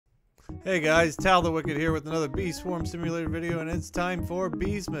Hey guys, Tal the Wicked here with another Bee Swarm Simulator video, and it's time for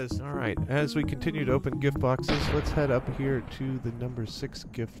Beesmas. Alright, as we continue to open gift boxes, let's head up here to the number 6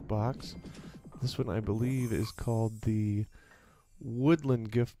 gift box. This one I believe is called the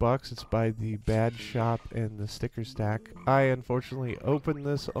Woodland gift box. It's by the Bad Shop and the Sticker Stack. I unfortunately opened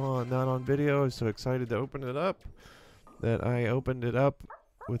this not on video. I was so excited to open it up that I opened it up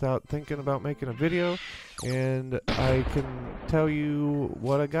without thinking about making a video, and I can tell you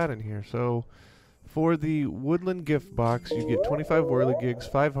what I got in here. So for the Woodland gift box, you get 25 Whirligigs,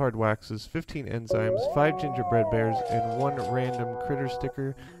 5 hard waxes, 15 enzymes, 5 gingerbread bears, and 1 random critter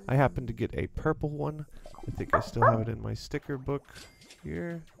sticker. I happen to get a purple one. I think I still have it in my sticker book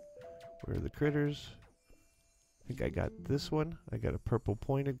here. Where are the critters? I think I got this one. I got a purple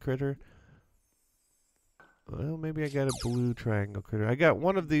pointed critter. Well, maybe I got a blue triangle critter. I got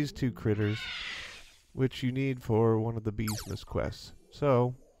one of these two critters, which you need for one of the Beesmas quests.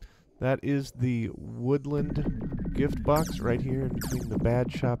 So, that is the Woodland gift box right here in between the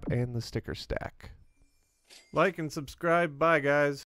Bad Shop and the Sticker Stack. Like and subscribe. Bye, guys.